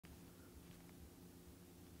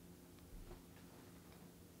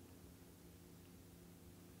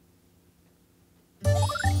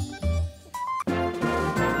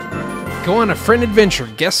Go on a friend adventure.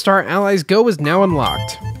 Guest star Allies Go is now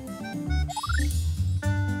unlocked.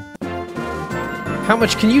 How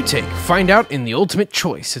much can you take? Find out in the ultimate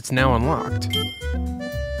choice. It's now unlocked.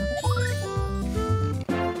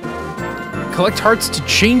 Collect hearts to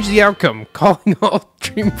change the outcome. Calling all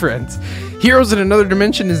dream friends. Heroes in Another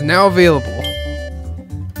Dimension is now available.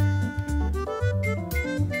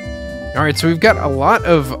 Alright, so we've got a lot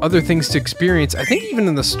of other things to experience. I think even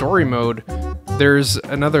in the story mode, there's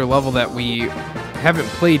another level that we haven't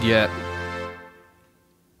played yet.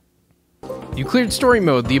 You cleared story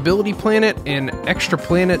mode. The ability planet and extra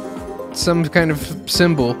planet, some kind of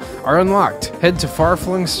symbol, are unlocked. Head to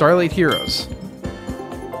far-flung Starlight Heroes.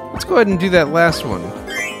 Let's go ahead and do that last one.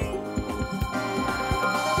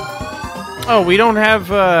 Oh, we don't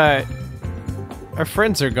have, our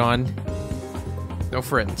friends are gone. No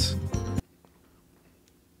friends.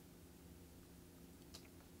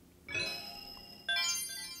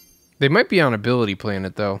 They might be on Ability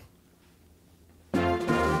Planet, though.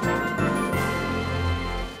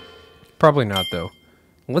 Probably not, though.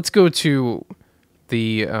 Let's go to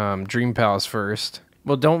the Dream Palace first.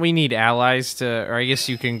 Well, don't we need allies to... Or I guess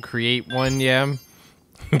you can create one, yeah?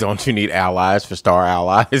 Don't you need allies for Star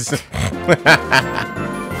Allies?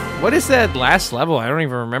 What is that last level? I don't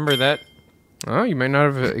even remember that. Oh, you might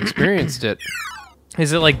not have experienced it.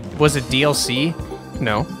 Is it like... Was it DLC?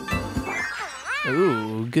 No.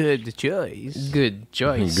 Ooh, good choice. Good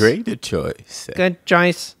choice. Great choice. Good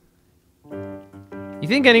choice. You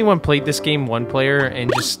think anyone played this game one player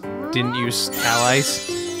and just didn't use allies?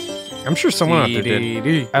 I'm sure someone out there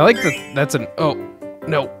did. I like that. That's an... Oh,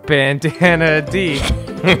 no. Bandana D.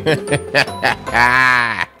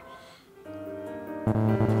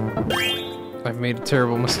 I've made a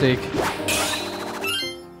terrible mistake.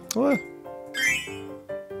 What?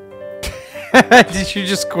 Did you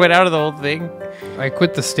just quit out of the whole thing? I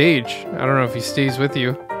quit the stage. I don't know if he stays with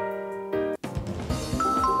you.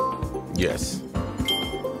 Yes.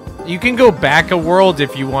 You can go back a world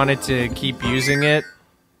if you wanted to keep using it.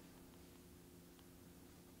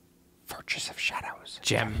 Fortress of Shadows.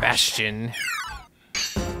 Gem Bastion.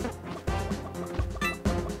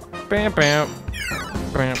 Bam, bam.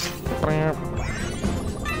 Bam, bam.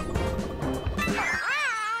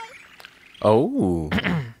 Oh.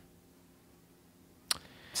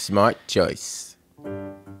 Smart choice.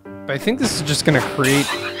 I think this is just going to create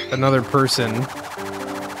another person.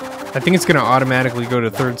 I think it's going to automatically go to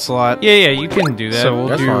third slot. Yeah, you can do that. So we'll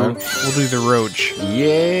That's do fine. we'll do the Roach.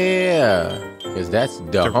 Yeah. Because that's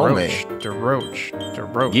the homie. The Roach. The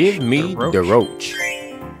Roach. Give me the roach.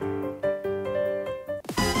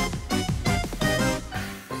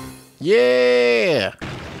 Yeah.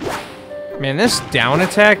 Man, this down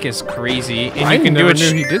attack is crazy, and I you can do never it.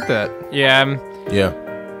 knew he did that. Yeah. Yeah.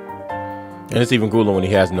 And it's even cooler when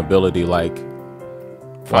he has an ability like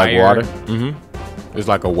Fire. water. Mm-hmm. It's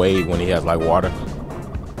like a wave when he has like water.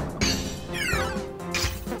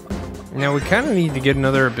 Now we kind of need to get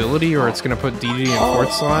another ability, or it's going to put DD in fourth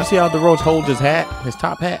You slot. see how the roach holds his hat, his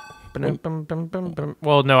top hat? Bum, bum, bum, bum, bum.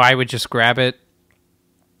 Well, no, I would just grab it.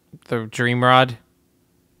 The Dream Rod.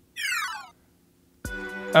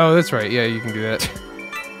 Oh, that's right. Yeah, you can do that.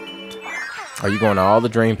 Are you going to all the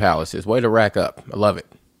dream palaces? Way to rack up. I love it.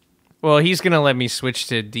 Well, he's gonna let me switch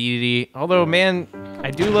to DD. Although, man, I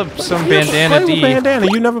do love some You Bandana play with D. Bandana.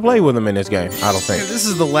 You never played with him in this game, I don't think. This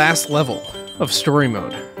is the last level of story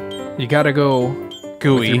mode. You got to go with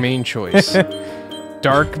Gooey. your main choice.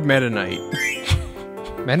 Dark Meta Knight.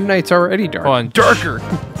 Meta Knight's already dark. On Darker.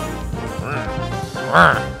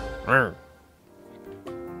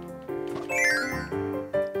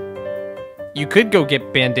 You could go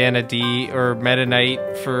get Bandana D or Meta Knight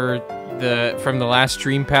from the last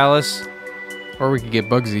Dream Palace. Or we could get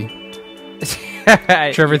Bugsy.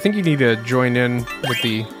 Trevor, I think you need to join in with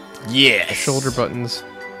the shoulder buttons.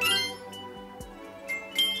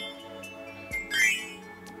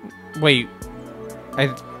 Wait,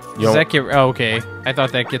 does that get? Oh, okay. I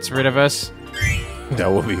thought that gets rid of us.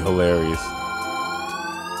 That would be hilarious.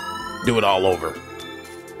 Do it all over.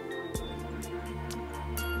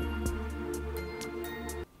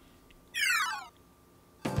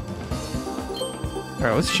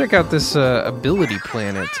 Alright, let's check out this ability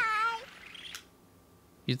planet.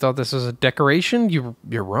 You thought this was a decoration?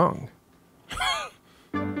 You're wrong.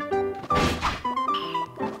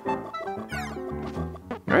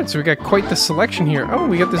 Alright, so we got quite the selection here. Oh,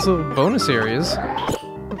 we got these little bonus areas.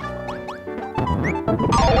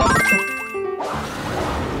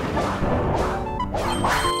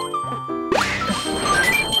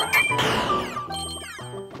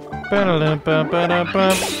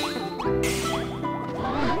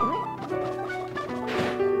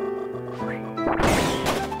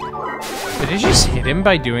 Did you just hit him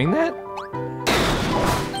by doing that?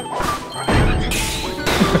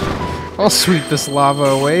 I'll sweep this lava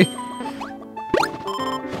away.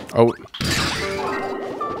 Oh.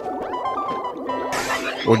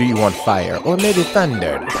 Or do you want fire? Or maybe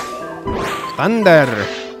thunder? Thunder.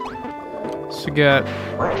 So we got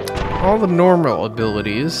all the normal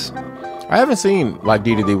abilities. I haven't seen like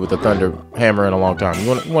DDD with the thunder hammer in a long time. You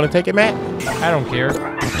want to take it, Matt? I don't care.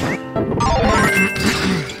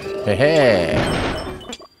 Hey, hey.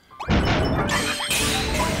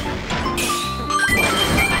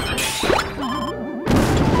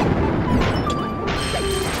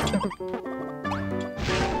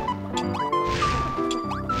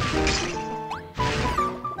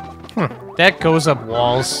 That goes up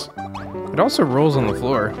walls. It also rolls on the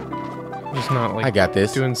floor. Just not like I got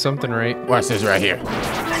this. doing something right. Watch this right here.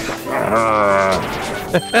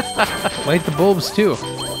 Light the bulbs too.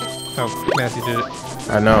 Oh, Matthew did it.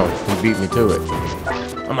 I know. He beat me to it.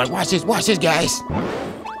 I'm like, watch this, guys.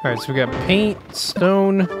 Alright, so we got paint,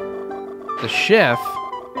 stone, the chef,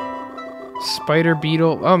 spider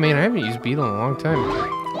beetle. Oh man, I haven't used beetle in a long time.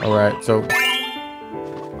 All right, so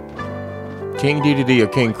King DDD or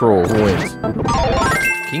King Cruel, who wins?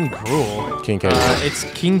 King Cruel. King K. It's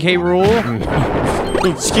King K. Rule.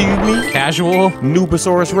 Excuse me? Casual.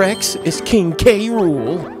 Nubosaurus Rex, it's King K.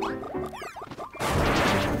 Rule.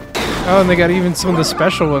 Oh, and they got even some of the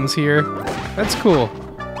special ones here. That's cool.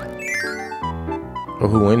 Well,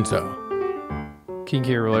 who wins though? King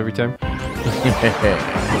K. Rool every time.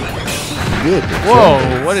 Good. Whoa,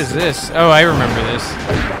 what is this? Oh, I remember this.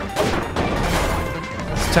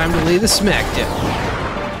 It's time to lay the smack down.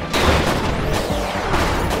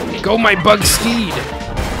 Go, my bug steed!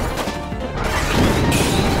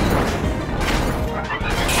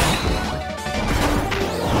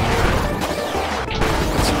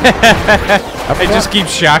 I just keep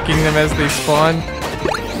shocking them as they spawn.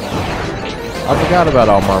 I forgot about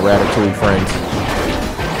all my Ratatouille friends.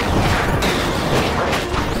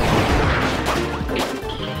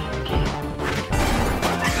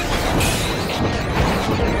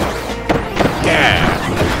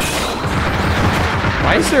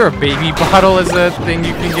 Why is there a baby bottle as a thing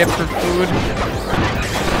you can get for food?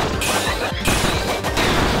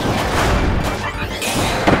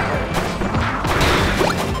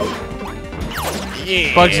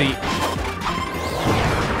 Yeah. Bugsy.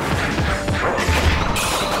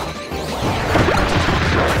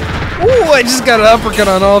 Ooh, I just got an uppercut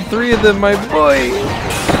on all three of them, my boy!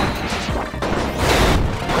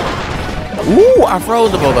 Ooh, I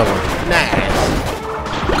froze the both of them. Nice.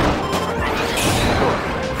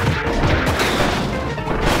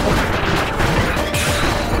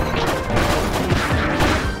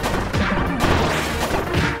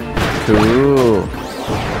 Cool.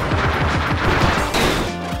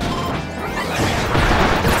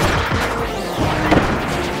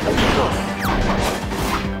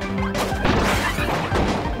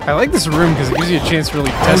 I like this room because it gives you a chance to really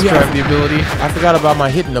test yeah. drive the ability. I forgot about my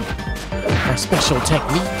special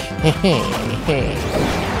technique.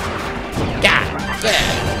 God,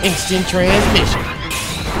 instant transmission.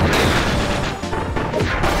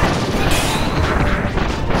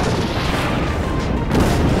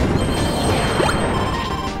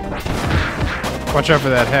 Watch out for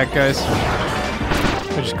that hack, guys.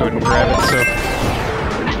 I'll just go ahead and grab it, so...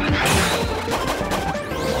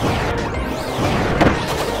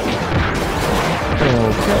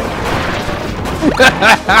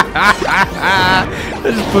 I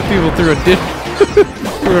just put people through a ditch.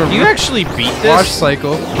 You actually beat this? Wash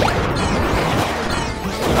cycle.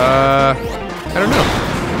 I don't know.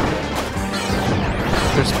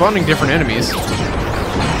 They're spawning different enemies.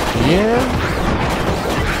 Yeah.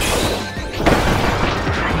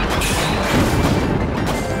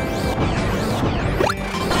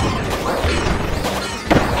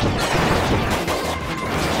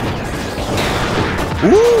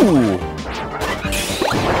 Ooh!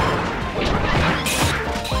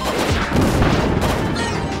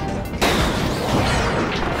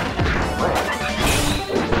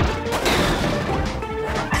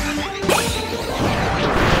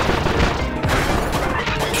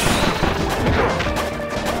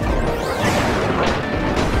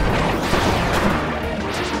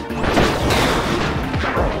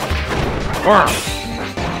 Wow!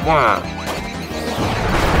 Wow!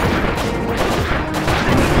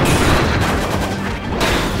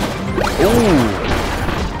 Ooh.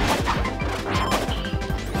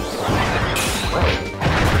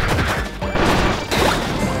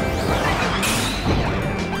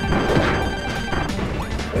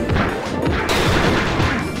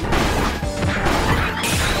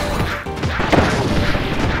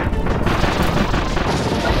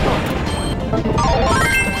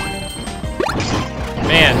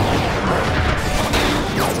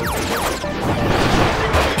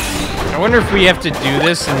 wonder if we have to do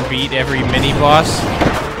this and beat every mini boss.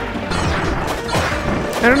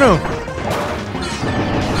 I don't know.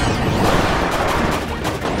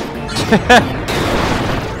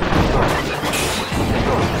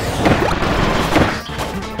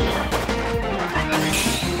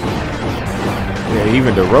 Yeah,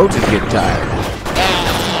 even the roaches get tired.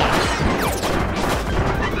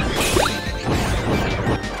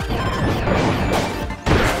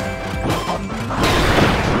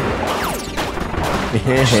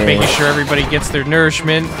 Just making sure everybody gets their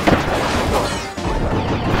nourishment.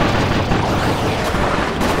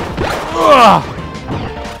 Ugh!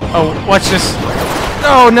 Oh, watch this.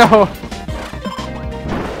 Oh, no.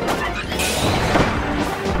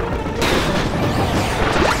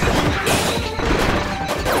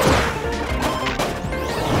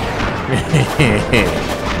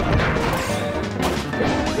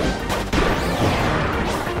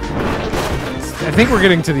 I think we're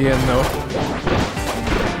getting to the end, though.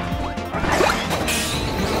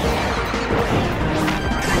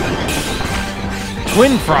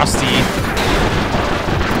 Twin Frosty.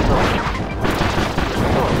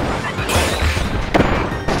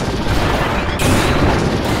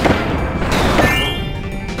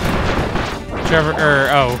 Trevor,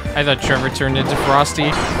 oh, I thought Trevor turned into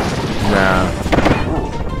Frosty. Nah.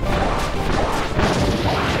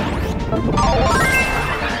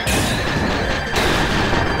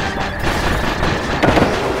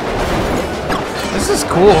 This is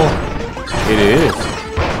cool. It is.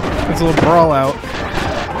 It's a little brawl out.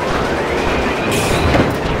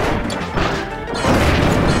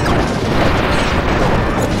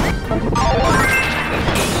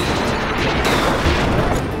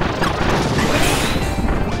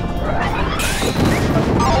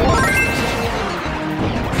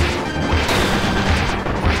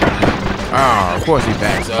 Oh, of course he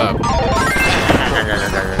backs up.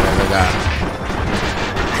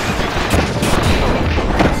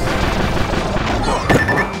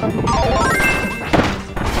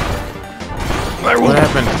 What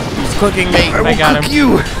happened? He's cooking me. I got him.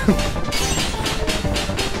 You.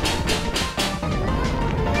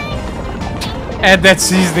 Add that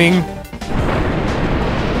seasoning.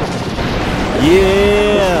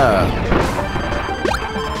 Yeah.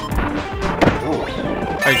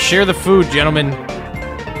 All right, share the food, gentlemen.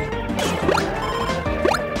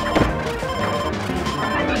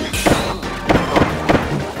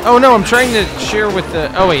 Oh no, I'm trying to share with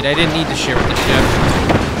the... Oh wait, I didn't need to share with the chef.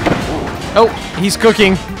 Oh, he's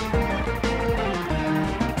cooking.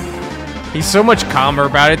 He's so much calmer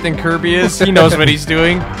about it than Kirby is. He knows what he's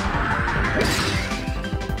doing.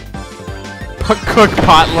 Cook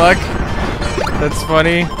potluck. That's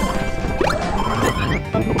funny.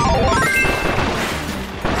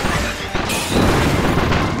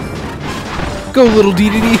 Go, little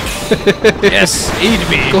DDD. Yes, eat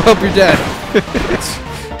me. Go help your dad.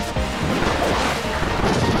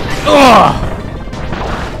 Ugh.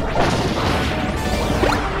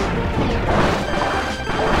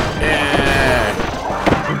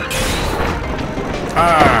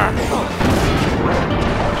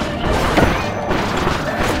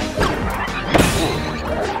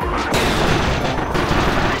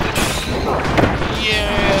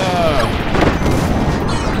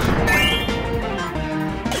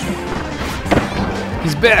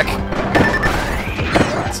 He's back.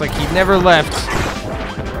 It's like he never left.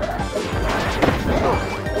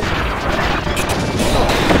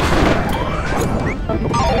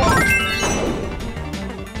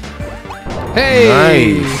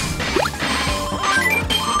 Hey! Nice.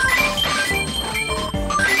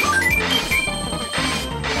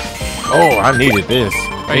 Oh, I needed this.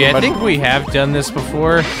 Oh yeah, I think we have done this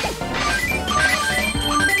before.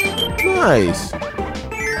 Nice.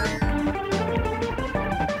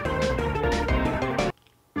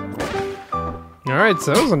 Alright,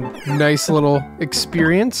 so that was a nice little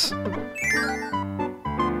experience.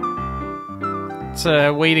 It's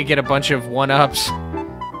a way to get a bunch of one-ups.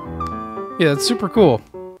 Yeah, that's super cool.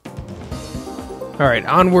 Alright,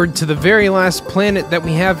 onward to the very last planet that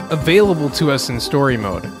we have available to us in story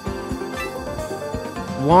mode.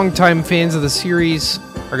 Longtime fans of the series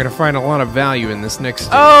are going to find a lot of value in this next...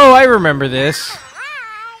 Oh, I remember this.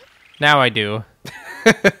 Now I do.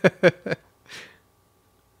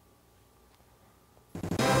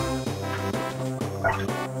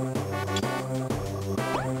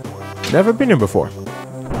 Never been here before.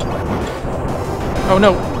 Oh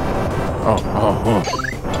no. Oh.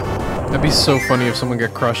 That'd be so funny if someone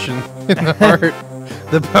got crushed in the heart.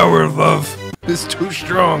 The power of love is too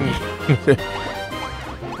strong.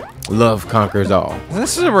 Love conquers all.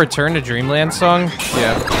 This is a Return to Dreamland song.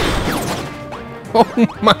 Yeah. Oh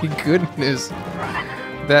my goodness.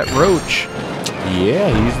 That roach. Yeah,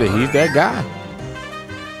 he's that guy.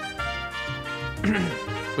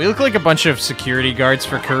 We look like a bunch of security guards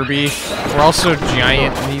for Kirby. We're all so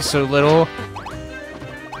giant and he's so little.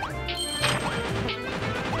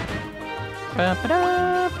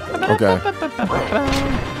 Okay.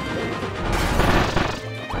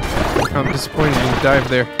 I'm disappointed you didn't dive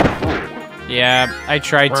there. Yeah, I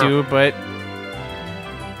tried to, but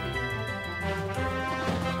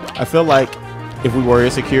I feel like if we were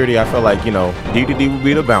in security, I feel like, you know, DDD would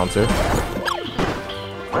be the bouncer.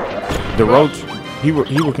 The roach, he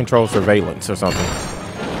would control surveillance or something.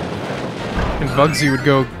 And Bugsy would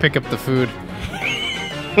go pick up the food.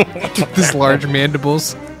 This large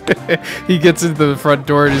mandibles. He gets into the front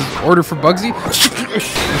door and his order for Bugsy.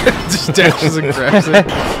 Just dashes and grabs it.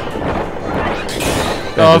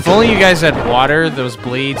 oh, if only you guys had water, those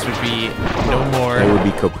blades would be no more. They would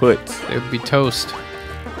be kaput. It would be toast.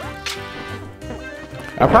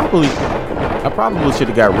 I probably should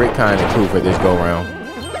have got Rick kind of cool for this go round.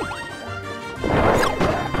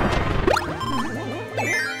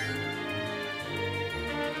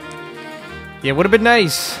 Yeah, would have been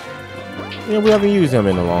nice. Yeah, we haven't used him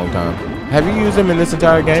in a long time. Have you used him in this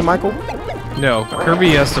entire game, Michael? No,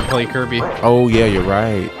 Kirby has to play Kirby. Oh yeah, you're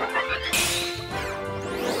right.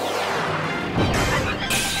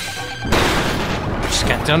 Just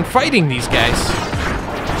got done fighting these guys.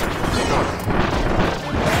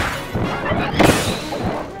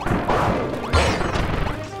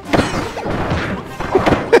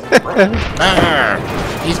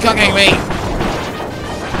 He's cooking me.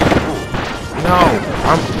 No,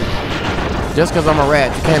 just because I'm a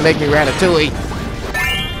rat, you can't make me ratatouille.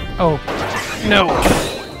 Oh, no.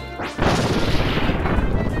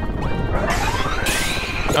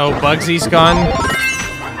 Oh, Bugsy's gone.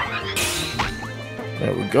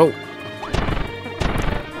 There we go.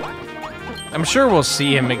 I'm sure we'll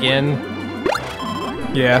see him again.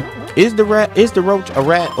 Yeah. Is the roach a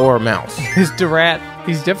rat or a mouse? Is the rat?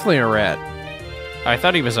 He's definitely a rat. I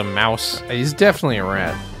thought he was a mouse. He's definitely a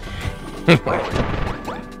rat.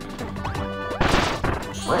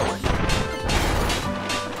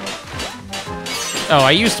 Oh,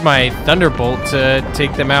 I used my Thunderbolt to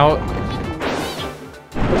take them out.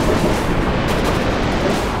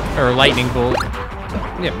 Or Lightning Bolt.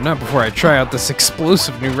 Yeah, but not before I try out this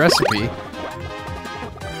explosive new recipe.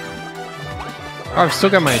 Oh, I've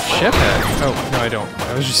still got my chef hat. Oh, no, I don't.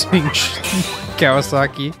 I was just saying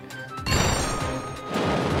Kawasaki.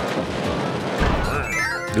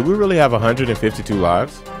 Do we really have 152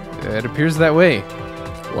 lives? It appears that way.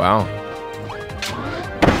 Wow.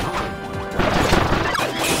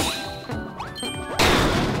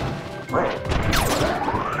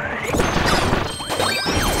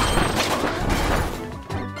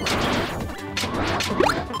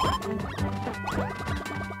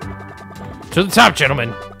 To the top,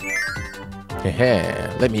 gentlemen.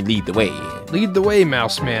 Let me lead the way. Lead the way,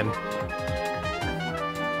 Mouse Man.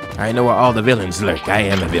 I know where all the villains lurk. I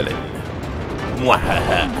am a villain.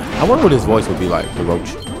 I wonder what his voice would be like, the roach.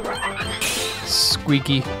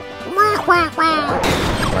 Squeaky.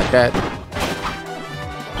 Like that.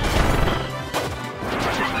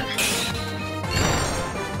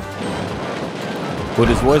 Would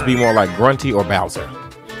his voice be more like Grunty or Bowser?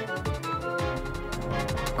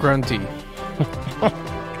 Grunty.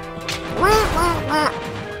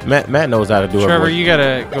 Matt knows how to do it. Trevor, you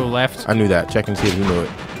gotta go left. I knew that. Check and see if you knew it.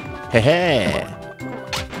 Hey.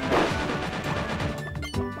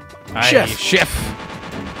 Chef.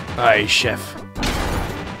 Aye, chef.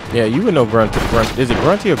 Yeah, you would know Grunt. Is it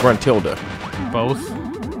Grunty or Gruntilda? Both.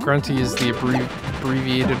 Grunty is the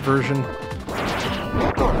abbreviated version.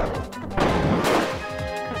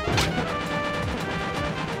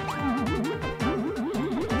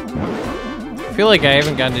 I feel like I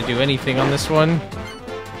haven't gotten to do anything on this one.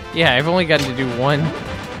 Yeah, I've only gotten to do one.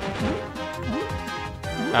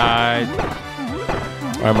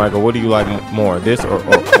 All right, Michael, what do you like more, this or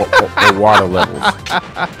water levels?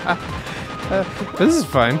 This is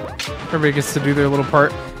fine. Everybody gets to do their little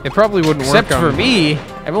part. It probably wouldn't Except work for me,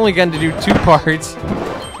 I've only gotten to do 2 parts,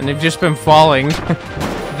 and they've just been falling.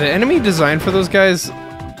 The enemy design for those guys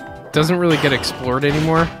doesn't really get explored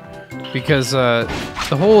anymore, because the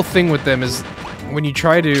whole thing with them is when you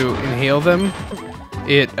try to inhale them,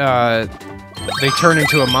 they turn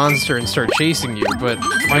into a monster and start chasing you. But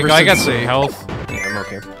Michael, I got some health. Yeah, I'm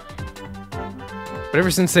okay. But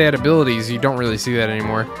ever since they had abilities, you don't really see that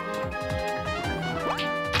anymore.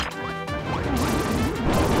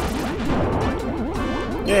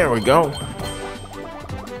 There we go.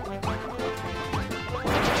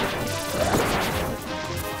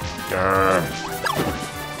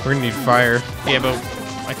 We're gonna need fire. Yeah, but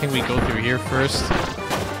I think we go through here first.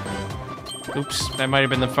 Oops, that might have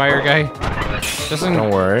been the fire guy. Doesn't Don't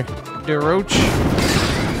worry. the roach?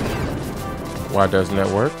 Why doesn't that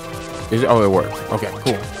work? Oh, it worked. Okay,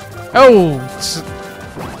 cool. Oh!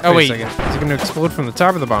 Oh, Wait wait. a second. Is it gonna explode from the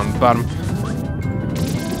top or the bottom? Bottom.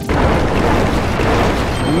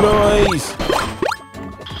 Nice.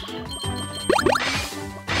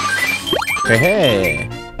 Hey,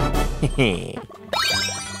 hey.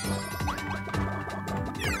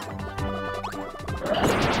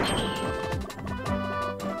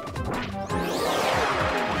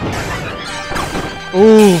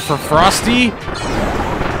 Ooh, for Frosty?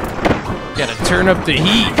 Gotta turn up the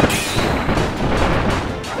heat.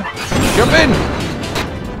 Jump in!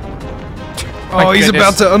 Oh, My he's goodness.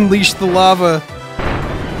 about to unleash the lava.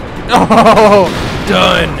 Oh,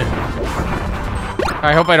 done.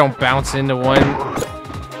 I hope I don't bounce into one.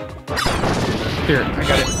 Here, I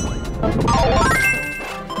got it.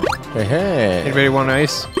 Hey, hey. Anybody want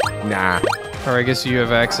ice? Nah. Or I guess you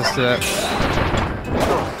have access to that.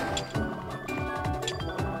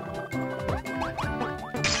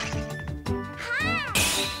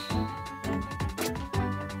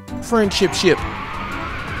 Friendship ship.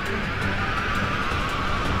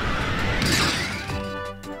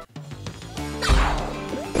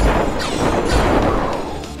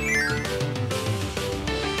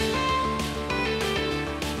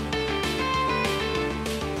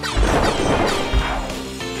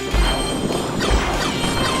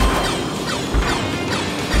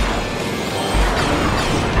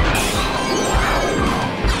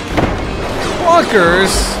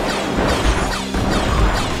 Walkers!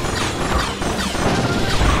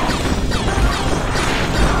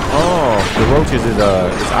 Oh, the roaches is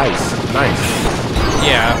ice. Nice.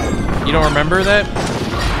 Yeah. You don't remember that?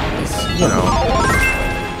 It's, you know,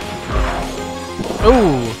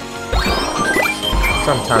 Ooh.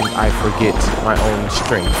 sometimes I forget my own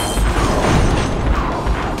strength.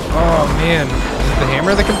 Oh man. Is it the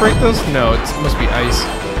hammer that can break those? No, it must be ice.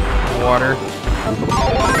 Water.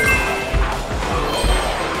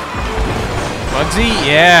 Bugsy?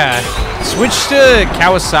 Yeah. Switch to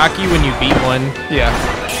Kawasaki when you beat one. Yeah.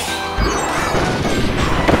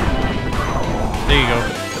 There you go.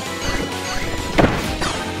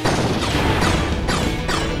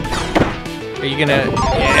 Are you gonna...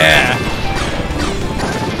 Yeah.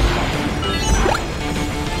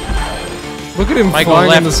 Look at him Michael, flying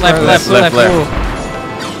in left, the sky. left, That's left, so left.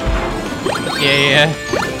 cool. Yeah.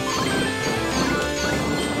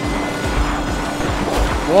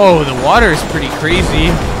 Whoa, the water is pretty crazy.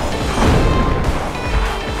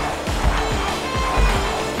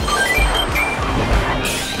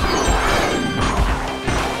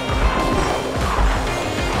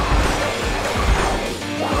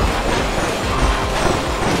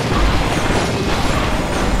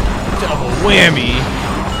 Double whammy.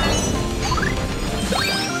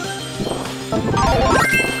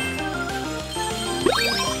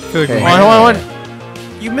 I feel like we Okay. might- Hold on.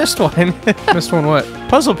 You missed one. Missed one what?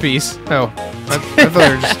 Puzzle piece. Oh. I thought they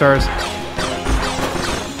were just stars.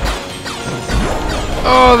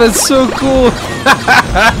 Oh, that's so cool!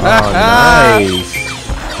 Oh, nice.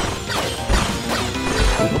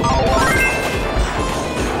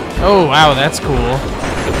 Oh, wow, that's cool.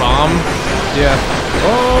 The bomb. Yeah.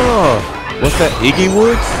 Oh, what's that? Iggy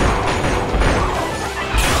Woods?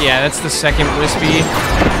 Yeah, that's the second Wispy.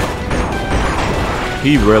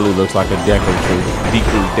 He really looks like a Deku.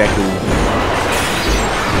 Deku.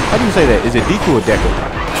 How do you say that? Is it Deku or Deku?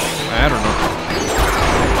 I don't know.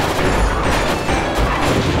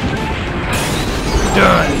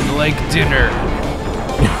 Done like dinner.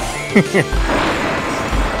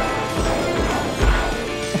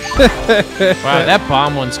 Wow, that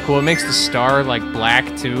bomb one's cool. It makes the star, like,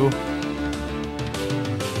 black, too.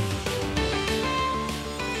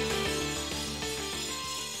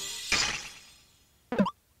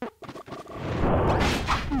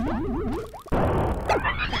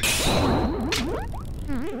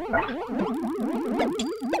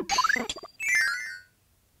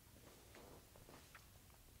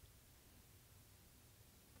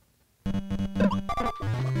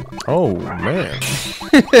 Oh, man.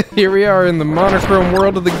 Here we are in the monochrome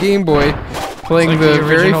world of the Game Boy, playing It's like the the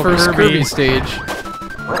very original first Kirby. Kirby stage.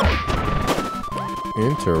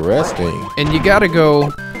 Interesting. And you gotta go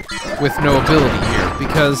with no ability here,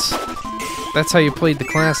 because that's how you played the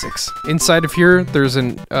classics. Inside of here, there's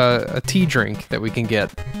a tea drink that we can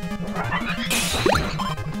get.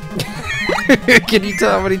 Can you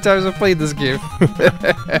tell how many times I've played this game?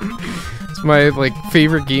 It's my, like,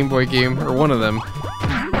 favorite Game Boy game, or one of them.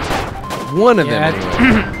 One of them,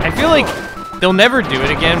 anyway. I feel like they'll never do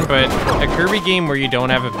it again, but a Kirby game where you don't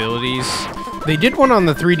have abilities. They did one on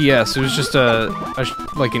the 3DS. It was just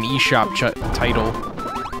like an eShop title.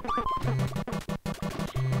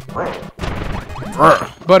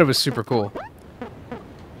 But it was super cool.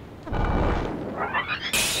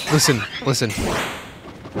 Listen, listen.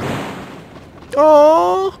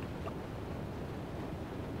 Oh!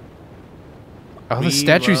 Oh, the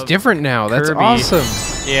statue's different now. That's Kirby. awesome.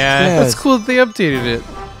 Yeah. That's cool that they updated it.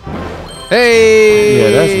 Hey!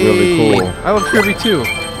 Yeah, that's really cool. I love Kirby too.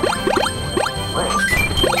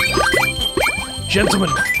 Gentlemen,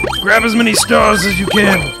 grab as many stars as you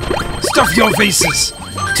can. Stuff your faces.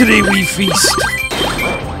 Today we feast.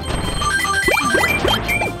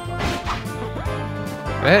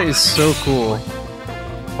 That is so cool.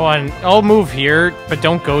 Hold on, I'll move here, but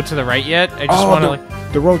don't go to the right yet. I just want to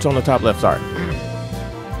like. The roach on the top left. Sorry.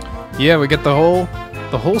 Yeah, we get the whole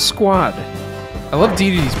squad. I love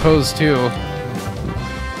DDD's pose too.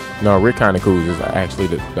 No, Rick kind of cool is actually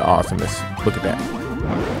the awesomest. Look at that.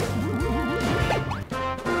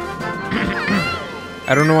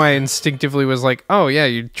 I don't know why I instinctively was like, oh yeah,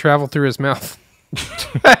 you travel through his mouth.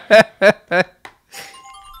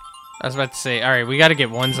 I was about to say, all right, we got to get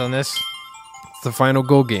ones on this. It's the final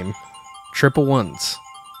goal game. Triple ones.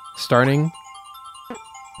 Starting.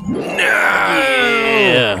 Yeah.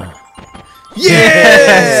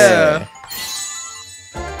 Yeah!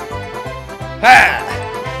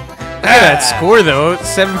 Look at that score though,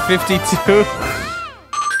 752.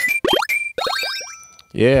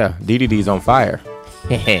 Yeah, DDD's on fire.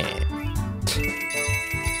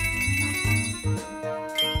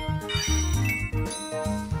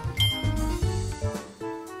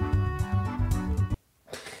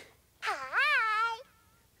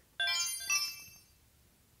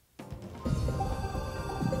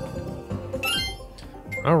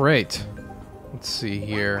 All right. Let's see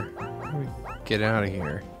here. How do we get out of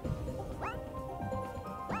here?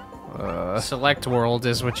 Select world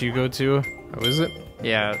is what you go to. Oh, is it?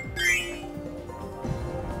 Yeah.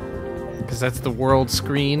 Because that's the world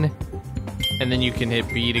screen. And then you can hit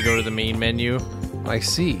B to go to the main menu. I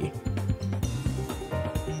see.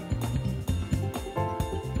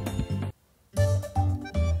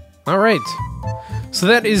 All right. So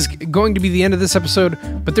that is going to be the end of this episode,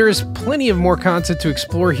 but there is plenty of more content to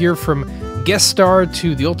explore here, from guest star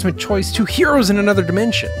to the ultimate choice to heroes in another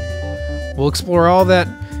dimension. We'll explore all that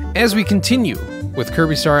as we continue with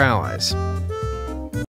Kirby Star Allies.